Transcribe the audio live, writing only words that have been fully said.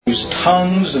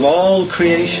tongues of all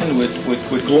creation would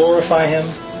glorify him,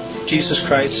 Jesus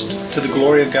Christ, to the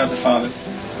glory of God the Father.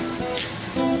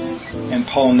 And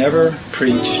Paul never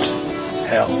preached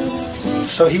hell.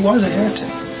 So he was a heretic.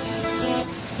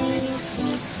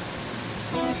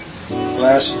 The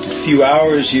last few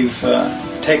hours you've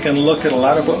taken a look at a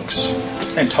lot of books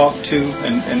and talked to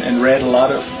and read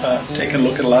taken a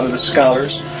look at a lot of the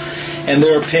scholars and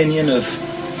their opinion of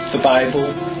the Bible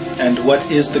and what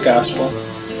is the gospel.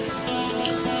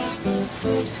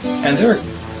 And there are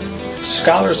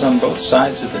scholars on both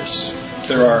sides of this.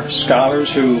 There are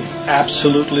scholars who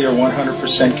absolutely are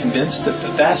 100% convinced that the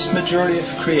vast majority of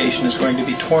creation is going to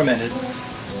be tormented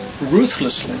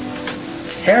ruthlessly,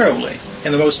 terribly,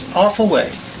 in the most awful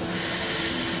way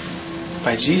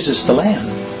by Jesus the Lamb.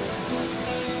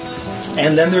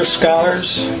 And then there are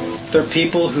scholars, there are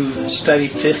people who study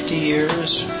 50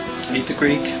 years, read the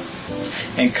Greek,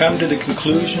 and come to the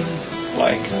conclusion,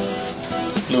 like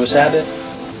Lewis Abbott,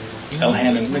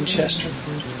 Elhanan Winchester,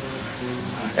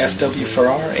 F.W.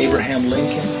 Farrar, Abraham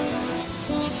Lincoln,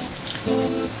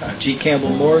 G.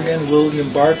 Campbell Morgan,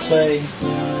 William Barclay,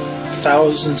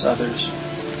 thousands others,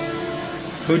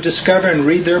 who discover and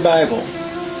read their Bible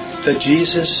that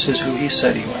Jesus is who he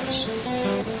said he was,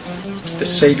 the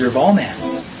Savior of all men,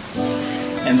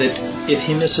 and that if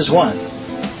he misses one,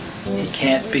 he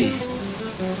can't be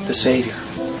the Savior.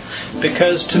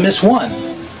 Because to miss one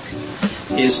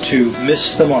is to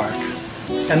miss the mark.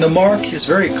 And the mark is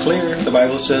very clear. The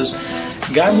Bible says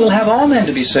God will have all men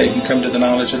to be saved and come to the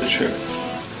knowledge of the truth.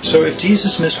 So if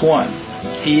Jesus missed one,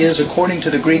 he is, according to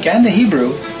the Greek and the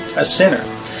Hebrew, a sinner.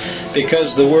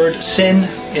 Because the word sin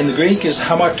in the Greek is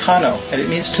hamartano, and it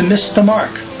means to miss the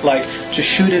mark, like to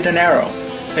shoot at an arrow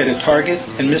at a target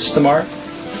and miss the mark.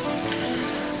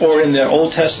 Or in the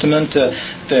Old Testament, the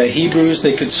Hebrews,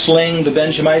 the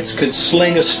Benjamites could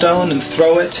sling a stone and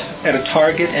throw it at a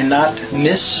target and not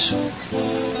miss.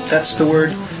 That's the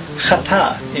word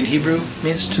chata in Hebrew,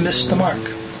 means to miss the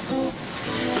mark.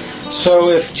 So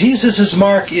if Jesus'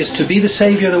 mark is to be the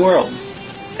Savior of the world,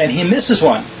 and he misses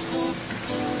one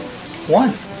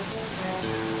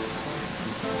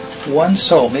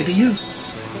soul, maybe you.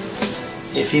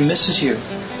 If he misses you,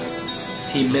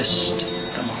 he missed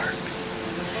the mark.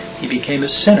 He became a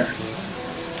sinner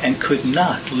and could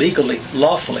not legally,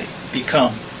 lawfully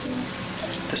become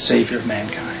the Savior of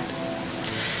mankind.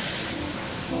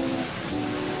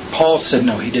 Paul said,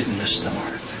 no, he didn't miss the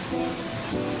mark.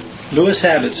 Lewis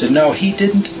Abbott said, no, he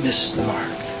didn't miss the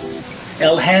mark.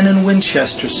 Elhanan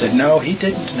Winchester said, no, he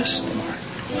didn't miss the mark.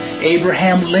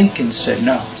 Abraham Lincoln said,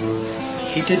 no,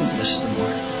 he didn't miss the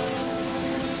mark.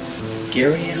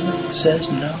 Gary Allen says,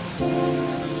 no.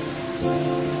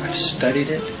 I've studied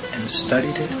it and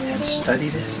studied it and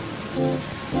studied it.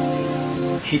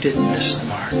 He didn't miss the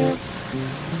mark.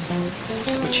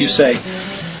 But you say, there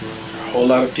are a whole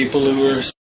lot of people who were in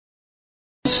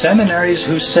seminaries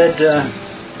who said,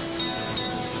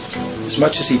 as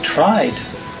much as he tried,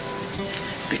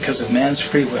 because of man's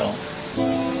free will,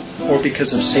 or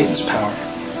because of Satan's power,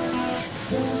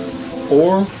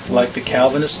 or, like the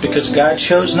Calvinists, because God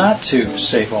chose not to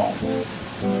save all.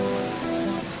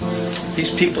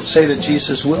 These people say that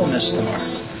Jesus will miss the mark.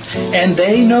 And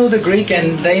they know the Greek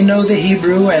and they know the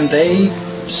Hebrew, and they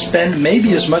spend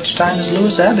maybe as much time as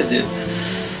Lewis Abbott did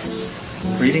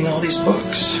reading all these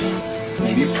books,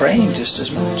 maybe praying just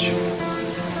as much.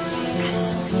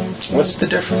 What's the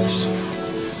difference?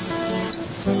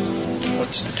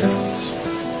 What's the difference?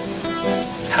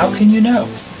 How can you know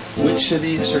which of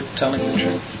these are telling the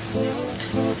truth?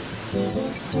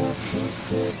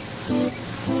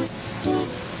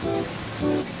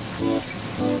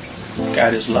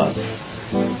 God is love.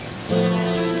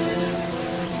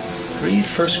 Read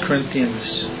 1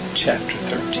 Corinthians chapter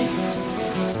 13.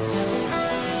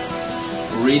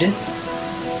 Read it,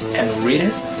 and read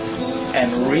it,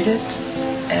 and read it,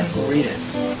 and read it.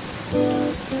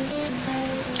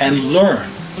 And learn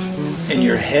in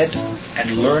your head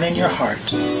and learn in your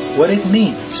heart what it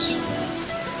means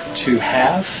to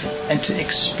have and to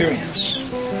experience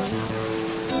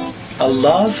a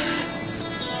love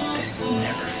that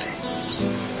never fails.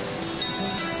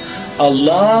 A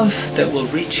love that will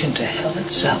reach into hell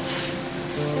itself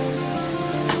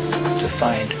to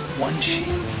find one sheep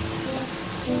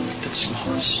that's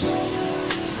lost.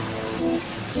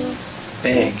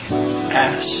 Beg,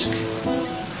 ask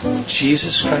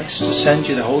Jesus Christ to send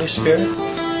you the Holy Spirit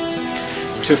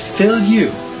to fill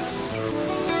you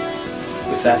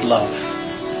with that love.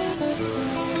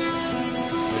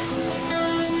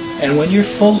 And when you're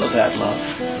full of that love,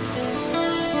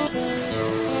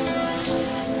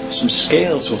 some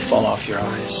scales will fall off your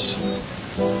eyes.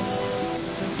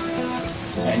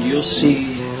 And you'll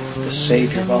see the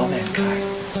Savior of all mankind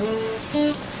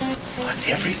on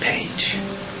every page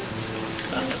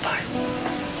of the Bible.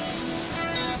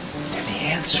 And the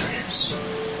answer is,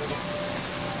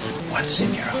 what's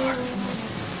in your heart?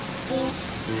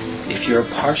 If you're a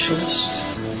partialist,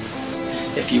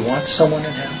 if you want someone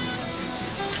in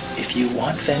hell, if you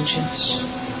want vengeance,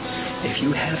 if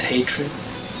you have hatred,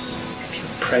 if you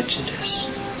have prejudice,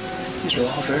 these are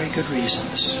all very good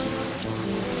reasons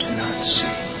to not see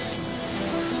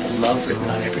the love written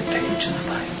on every page in the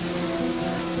Bible.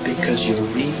 Because you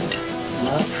read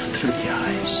love through the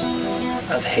eyes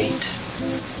of hate,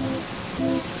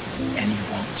 and you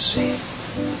won't see.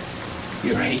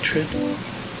 Your hatred,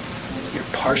 your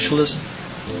partialism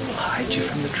will hide you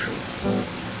from the truth.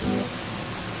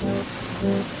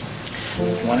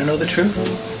 You want to know the truth?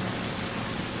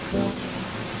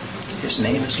 His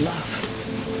name is love.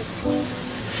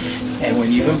 And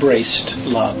when you've embraced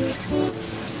love,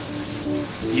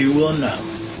 you will know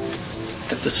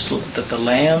that the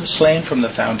Lamb slain from the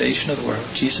foundation of the world,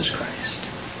 Jesus Christ,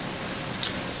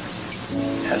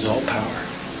 has all power.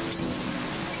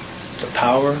 The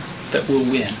power that will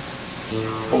win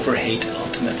over hate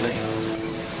ultimately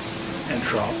and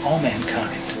draw all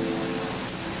mankind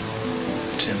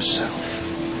to himself,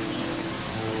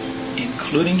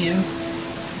 including you,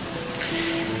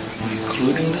 and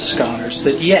including the scholars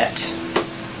that yet,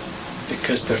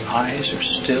 because their eyes are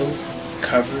still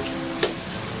covered,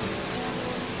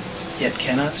 yet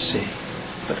cannot see,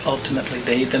 but ultimately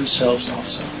they themselves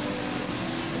also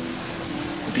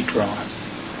will be drawn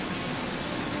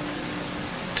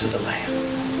to the Lamb.